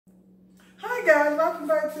Hey guys, welcome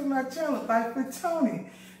back to my channel, Life with Tony.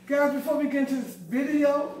 Guys, before we get into this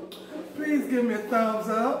video, please give me a thumbs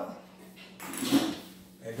up.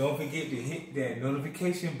 And don't forget to hit that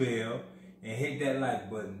notification bell and hit that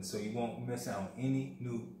like button so you won't miss out on any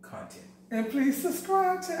new content. And please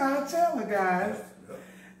subscribe to our channel, guys.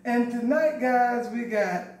 And tonight, guys, we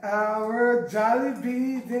got our Jolly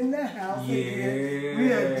Bees in the house again.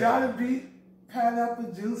 We are Jolly Bee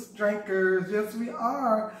pineapple juice drinkers. Yes, we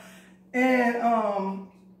are. And I'm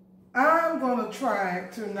gonna try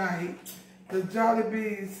tonight the Jolly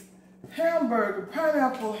Bees hamburger,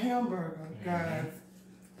 pineapple hamburger, guys.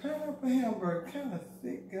 Pineapple hamburger, kind of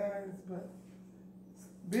thick, guys, but it's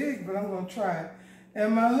big. But I'm gonna try it.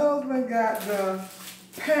 And my husband got the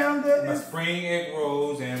panda. My spring egg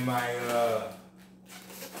rolls and my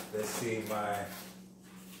let's see, my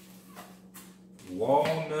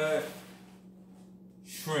walnut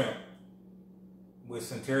shrimp with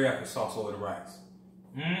some teriyaki sauce over the rice.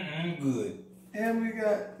 Good. And we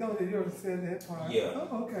got, oh, you already said that part. Yeah.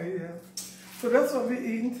 Oh, okay, yeah. So that's what we're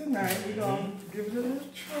eating tonight. We're going to give it a little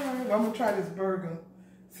try. Well, I'm going to try this burger,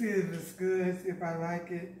 see if it's good, see if I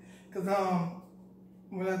like it. Because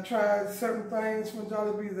when I tried certain things from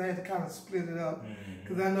Jolly Bees, I had to kind of split it up.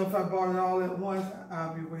 Because I know if I bought it all at once,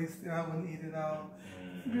 I'll be wasted. I wouldn't eat it all.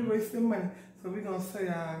 I'd be wasting money. So we're going to say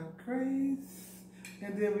our grace.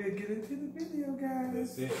 And then we'll get into the video, guys.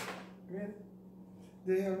 That's it. Ready?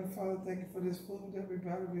 Dear Heavenly Father, thank you for this food that we're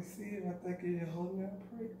about to receive. I thank you in your holy name.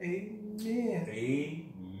 I pray. Amen.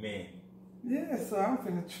 Amen. Yeah, so I'm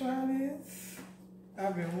finna try this.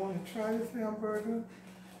 I've been wanting to try this hamburger.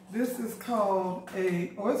 This is called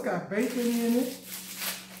it's got bacon in it.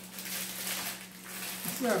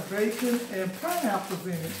 It's got bacon and pineapples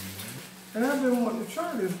in it. And I've been wanting to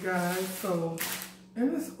try this, guys. So,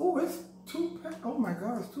 and it's oh my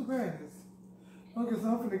God, it's two patties. Okay, so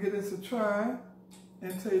I'm gonna give this a try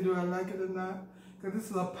and tell you do I like it or not. Because this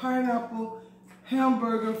is a pineapple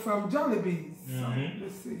hamburger from Jolly Bees. So,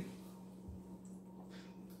 let's see.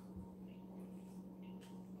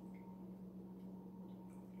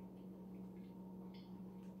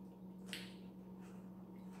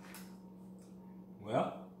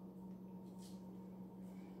 Well.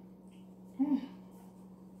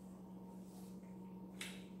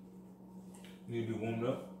 Need to be warmed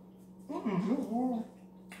up? It's warm.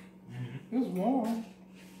 It's warm.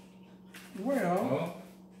 Well,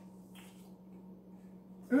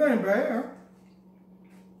 it ain't bad.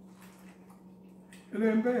 It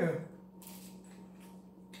ain't bad.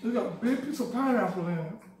 It's got a big piece of pineapple in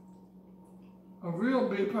it. A real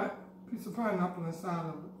big piece of pineapple inside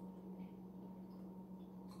of it.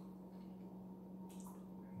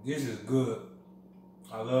 This is good.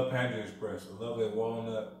 I love Panda Express. I love that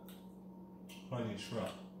walnut honey shrimp.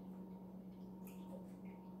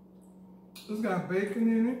 It's got bacon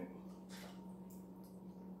in it.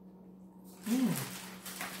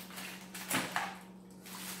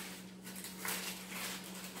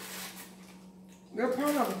 That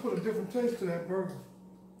pineapple put a different taste to that burger.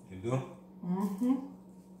 You do?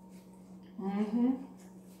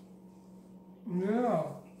 Yeah.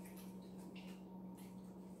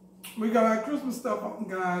 We got our Christmas stuff on,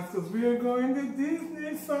 guys, because we are going to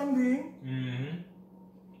Disney Sunday.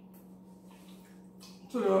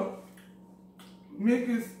 To the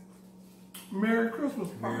Mickey's Merry Christmas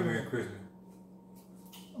party. Merry Christmas.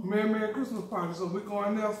 Merry Christmas party. So we're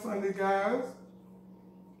going there Sunday, guys.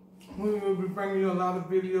 We will be bringing you a lot of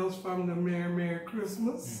videos from the Merry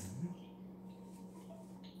Christmas.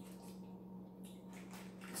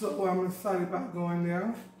 So I'm excited about going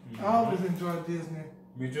there. I always enjoy Disney.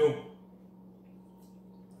 Me too.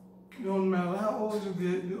 No matter how old you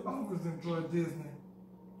get, you always enjoy Disney.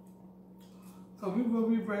 So we will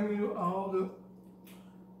be bringing you all the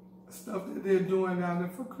stuff that they're doing down there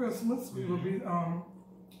for Christmas. We will be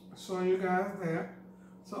showing you guys that.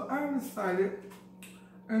 So I'm excited.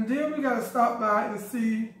 And then we got to stop by and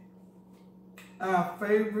see our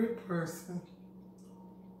favorite person,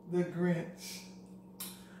 the Grinch.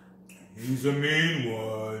 He's a mean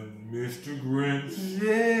one, Mr. Grinch.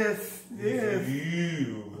 Yes, yes. He's an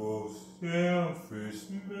evil, selfish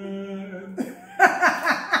man.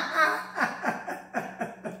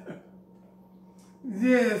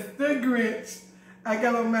 Yes, the Grinch. I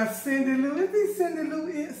got on my Cindy Lou. I think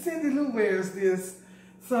Cindy Lou wears this.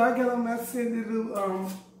 So I got on my Cindy Lou.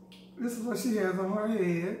 This is what she has on her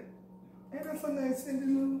head. Ain't that her name, Cindy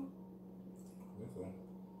Lou?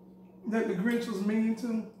 That the Grinch was mean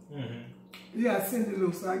to? Yeah, Cindy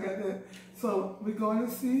Lou. So I got that. So we're going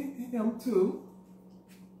to see him too.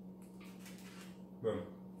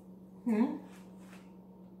 You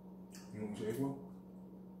want to say what?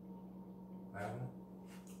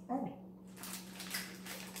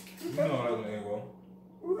 You know I like an egg roll.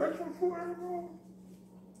 Ooh, extra food egg roll.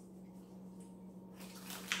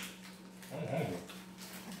 I'm hungry.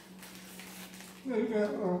 Yeah, you got,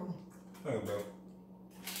 Hey, bro.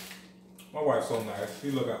 My wife's so nice. She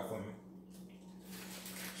look out for me.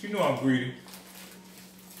 She know I'm greedy.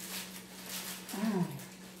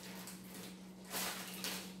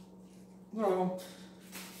 So,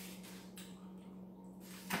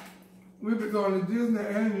 we've been going to Disney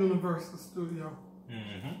and Universal Studio.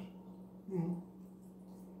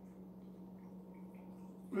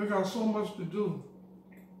 We got so much to do.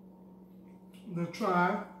 To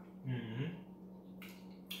try. There's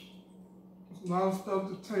a lot of stuff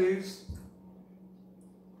to taste.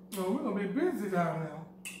 So we're going to be busy down there.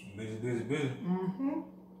 Busy.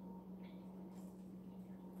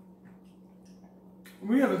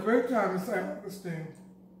 We had a great time in St. Augustine.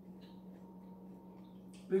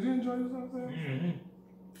 Did you enjoy yourself there?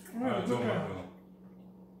 We had a good time.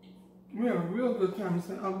 We had a real good time in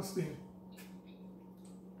St. Augustine.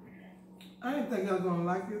 I didn't think I was gonna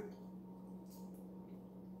like it.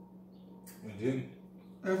 You didn't?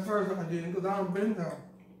 At first I didn't, because I haven't been there.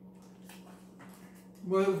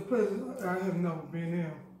 But it was a place I have never been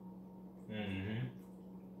in.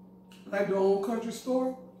 Like the old country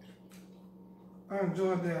store. I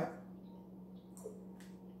enjoyed that.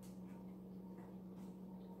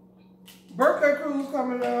 Birthday cruise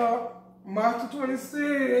coming up March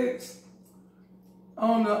 26th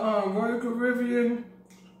on the Royal Caribbean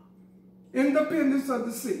Independence of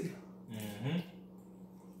the Sea.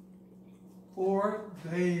 4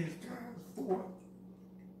 days, guys. 4.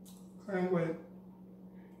 Can't wait.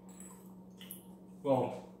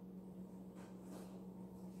 Well,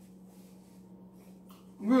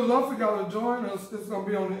 we'd love for y'all to join us. It's going to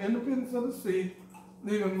be on the Independence of the Sea,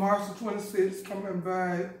 leaving March 26th, coming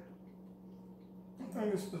back, I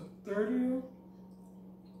think it's the 30th,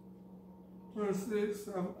 26th,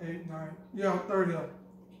 7, 8, 9. Yeah, 30th.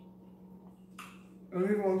 And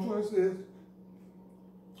leave on 26th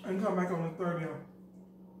and come back on the 30th.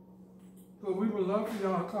 So we would love for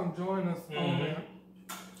y'all to come join us on that.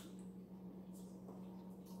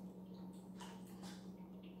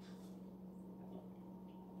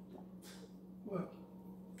 What?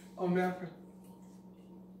 On napkin.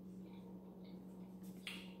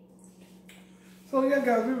 So yeah,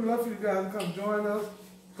 guys, we would love for you guys to come join us.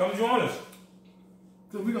 come join us.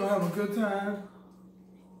 So we're going to have a good time.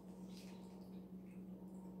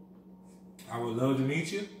 I would love to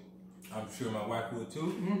meet you. I'm sure my wife would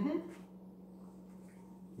too.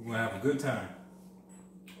 We're going to have a good time.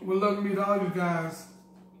 We'd love to meet all you guys.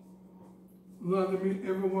 Love to meet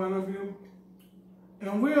every one of you.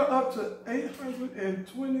 And we're up to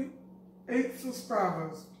 828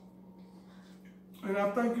 subscribers. And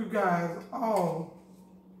I thank you guys all.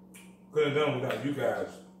 Could have done without you guys.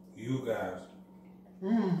 You guys.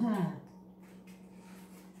 We're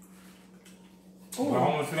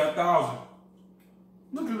almost to that 1,000.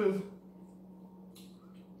 Look at this.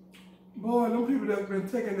 Boy, them people that's been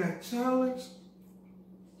taking that challenge,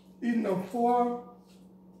 eating them 4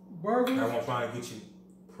 burgers. I want to try and get you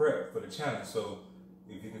prepped for the challenge. So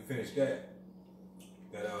if you can finish that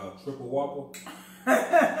triple whopper,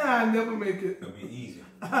 I never make it. it'll be easy.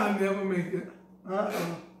 I never make it.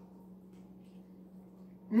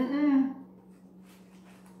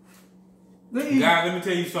 They eat. Guys, let me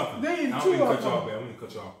tell you something. They eat I don't 2 mean to of cut you them. off, man. I'm going to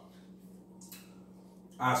cut you off.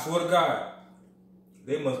 I swear to God,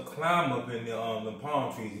 they must climb up in the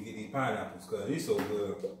palm trees to get these pineapples because they're so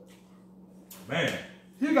good. Man.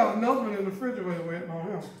 He got another one in the refrigerator waiting on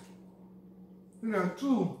him. He got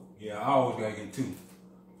 2. Yeah, I always got to get 2.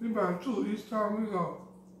 He buy 2 each time we go.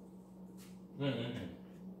 I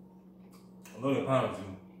love the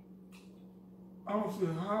pineapple. I don't see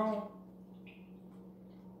how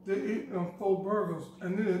they eat them 4 burgers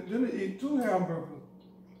and then they eat 2 hamburgers.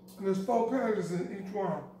 And there's 4 packages in each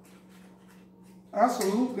one. I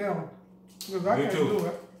salute them because I can't do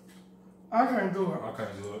it. I can't do it. I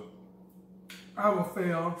can't do it. I will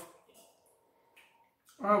fail.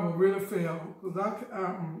 I will really fail because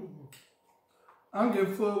I'm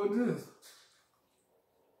getting full with this.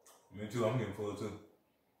 Me too. I'm getting full too.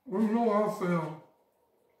 You know I'll fail.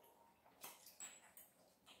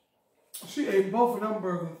 She ate both of them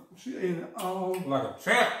burgers. She ate it all. Like a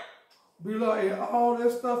champ. Below ate all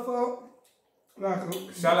that stuff up. Like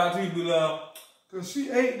a, shout out to you, Below. Cause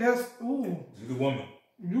she ate that. Ooh. You the woman.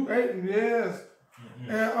 You ate, yes.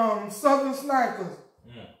 And Southern Snipers.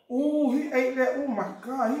 Ooh, he ate that. Oh my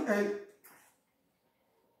God, he ate.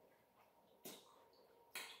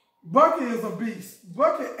 Bucky is a beast.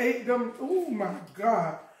 Bucky ate them. Oh my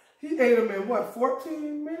God. He ate them in what,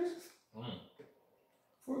 14 minutes?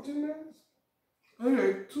 14 minutes? I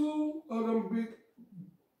had 2 of them big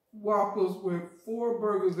Whoppers with 4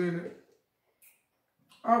 burgers in it.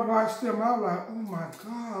 I watched them, I was like, oh my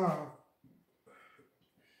God.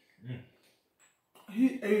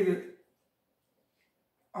 He ate it.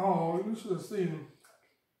 Oh, you should have seen him.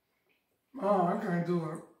 Oh, I can't do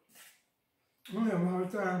it. I'm having a hard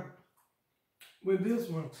time with this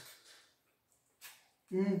one.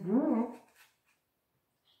 Mm-hmm.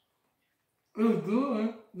 It's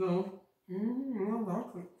good, though. Mm-hmm, I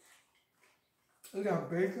like it. It got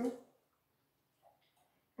bacon.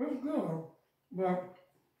 It's good, but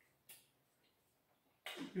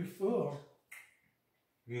you're full.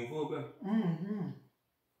 You ain't full, baby? Mm-hmm.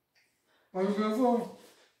 Are you good full?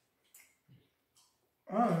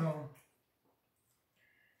 I don't know.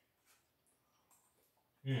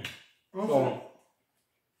 Okay.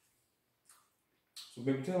 So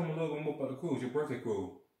baby, tell them a little bit more about the cruise, your birthday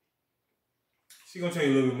cruise. She gonna tell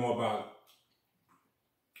you a little bit more about it.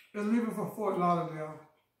 They're leaving for Fort Lauderdale.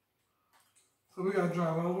 So we gotta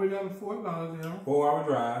drive all the way down to Fort Lauderdale. 4-hour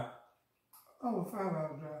drive. Oh,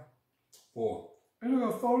 5-hour drive. 4. And we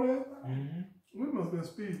got 4 there? Mm-hmm. We must have been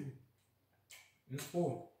speeding. It's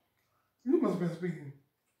 4. You must have been speeding.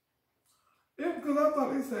 Yeah, because I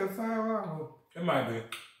thought they said 5 hours. It might be.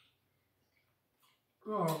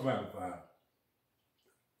 Oh. It might be 5.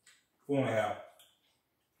 4.5.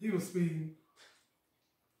 He was speeding.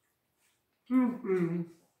 Mm-hmm.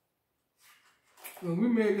 When we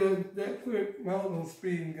made that quick, I was on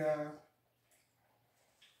speeding, guys.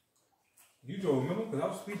 You don't remember? Because I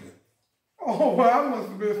was speeding. Oh, well, I must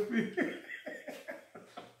have been speeding.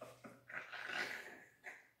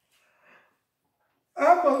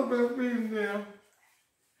 I must have been speeding there.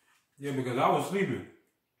 Yeah, because I was sleeping.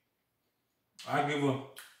 I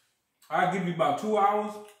give you about 2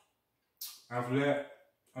 hours. After that,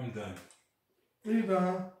 I'm done. He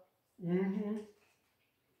done. Mm-hmm.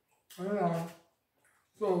 Yeah.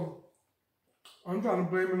 So, I'm trying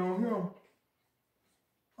to blame it on him.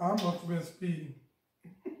 I must have been speeding.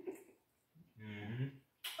 Mm-hmm.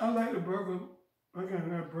 I like the burger. I got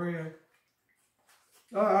that bread.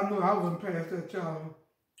 I knew I wasn't past that challenge.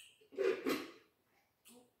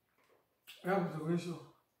 That was delicious.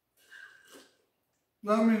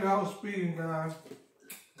 No, I mean, I was speeding, guys.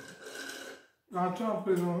 I was trying to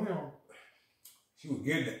put it on him. She was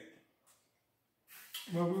getting it.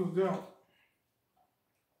 But we was down.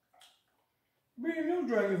 Being them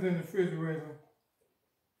dragons in the refrigerator.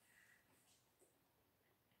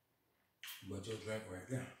 But your drink right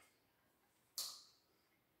there.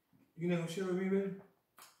 You not gonna share with me, baby?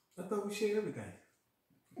 I thought we shared everything.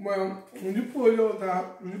 Well, when you pull yours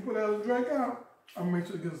out, when you pull that other drink out, I'll make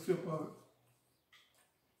sure to get a sip of it.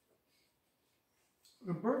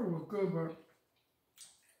 The burger was good, but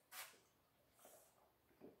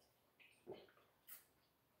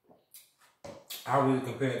I really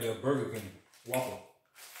compared to a Burger King Whopper.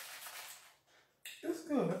 it's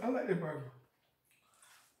good. I like that burger.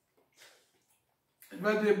 If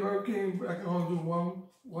I did Burger King, I can only do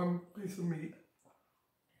one piece of meat.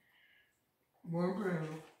 One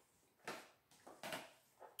pound.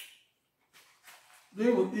 They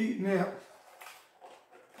was eating that.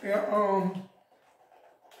 And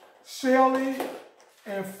Shelly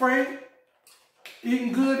and Frank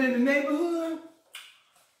eating good in the neighborhood.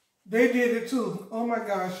 They did it too. Oh my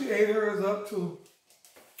gosh, she ate hers up too.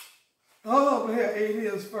 All over here ate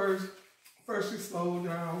his first. First she slowed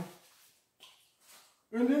down.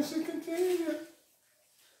 And then she continued it.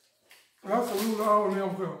 I salute all of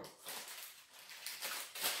them girls.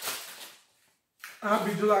 I'll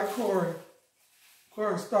be just like Corey.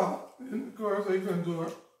 Corey stopped. And Corey said he couldn't do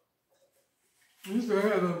it. He still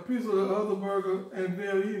had a piece of the other burger and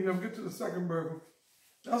then he didn't even get to the second burger.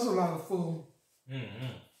 That's a lot of food.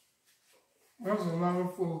 Mm-hmm. That's a lot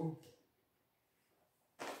of food.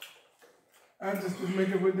 I just could make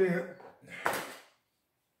it with that.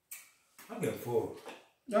 I'm getting full.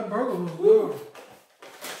 That burger was good.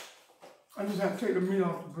 I just had to take the meat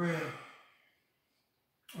off the bread.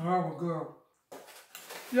 Oh, that was good.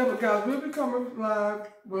 Yeah, but guys, we'll be coming live,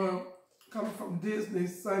 coming from Disney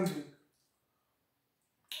Sunday.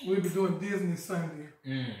 We'll be doing Disney Sunday.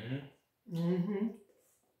 Mm-hmm. Mm-hmm.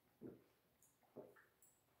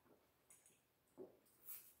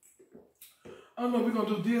 I don't know if we're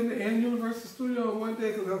going to do Disney and Universal Studios one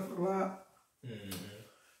day because that's a lot. Mm-hmm.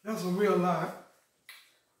 That's a real lot.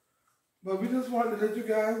 But we just wanted to let you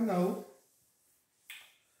guys know.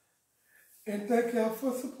 And thank y'all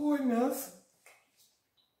for supporting us.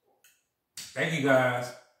 Thank you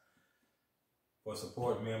guys for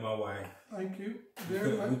supporting me and my wife. Thank you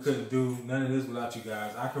very much. We couldn't do none of this without you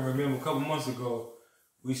guys. I can remember a couple months ago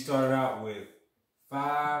we started out with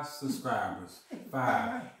 5 subscribers,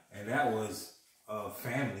 5, and that was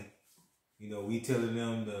family. You know, we telling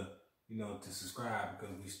them to, you know, to subscribe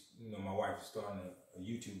because we, you know, my wife is starting a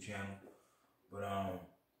YouTube channel. But I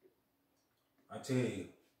tell you,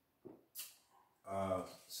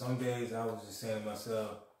 some days I was just saying to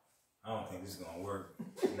myself, I don't think this is gonna work.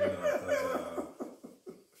 You know, because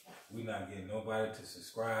we're not getting nobody to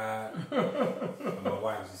subscribe. And my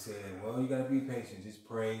wife just said, well, you gotta be patient, just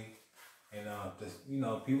pray. And you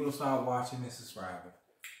know, people will start watching and subscribing.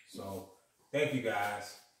 So thank you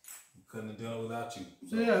guys. We couldn't have done it without you.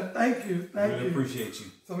 So, yeah, thank you. Thank really you. Appreciate you.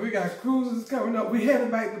 So we got cruises coming up. We headed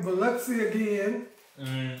back to Biloxi again.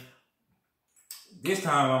 This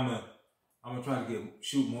time I'm gonna try to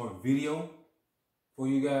shoot more video for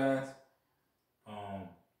you guys.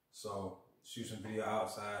 So shoot some video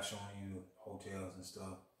outside showing you hotels and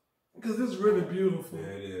stuff. Because it's really beautiful. Yeah,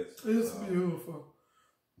 it is. It's beautiful.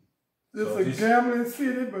 It's a gambling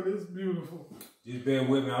city, but it's beautiful. Just bear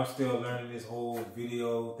with me. I'm still learning this whole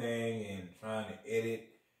video thing and trying to edit.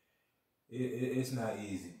 It's not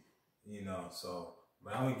easy, you know. So,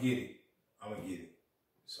 but I'm gonna get it. I'm gonna get it.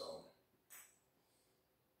 So,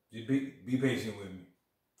 just be patient with me.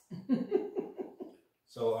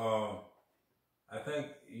 So, I think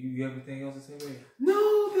you have anything else to say, baby?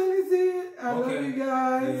 No, that is it. I love you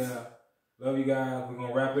guys. Yeah, love you guys. We're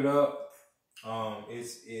gonna wrap it up. It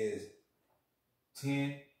is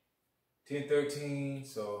 10:13,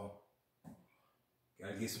 so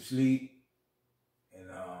gotta get some sleep.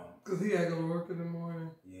 And cause he had to go to work in the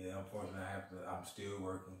morning. Yeah, unfortunately, I'm still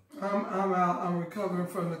working. I'm out. I'm recovering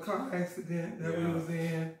from the car accident that we was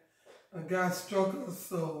in. A guy struck us,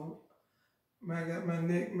 so I got my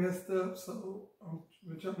neck messed up. So I'm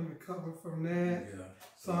trying to recover from that. Yeah.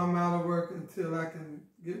 So I'm out of work until I can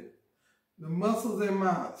get the muscles in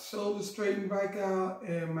my shoulder straightened back out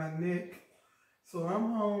and my neck. So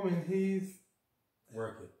I'm home and he's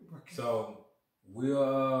working. So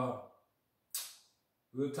we'll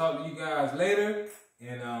talk to you guys later.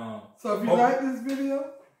 And so if you like this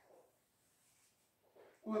video,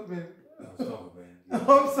 what, man? I was talking, man. Yeah.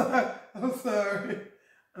 I'm sorry.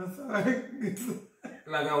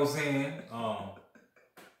 Like I was saying,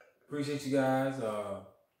 appreciate you guys.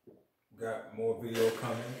 Got more video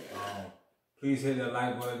coming. Please hit that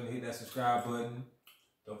like button, hit that subscribe button.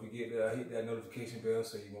 Don't forget to hit that notification bell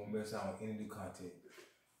so you won't miss out on any new content.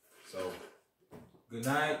 So, good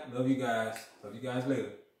night. Love you guys. Talk to you guys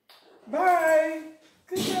later. Bye.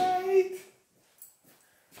 Good night.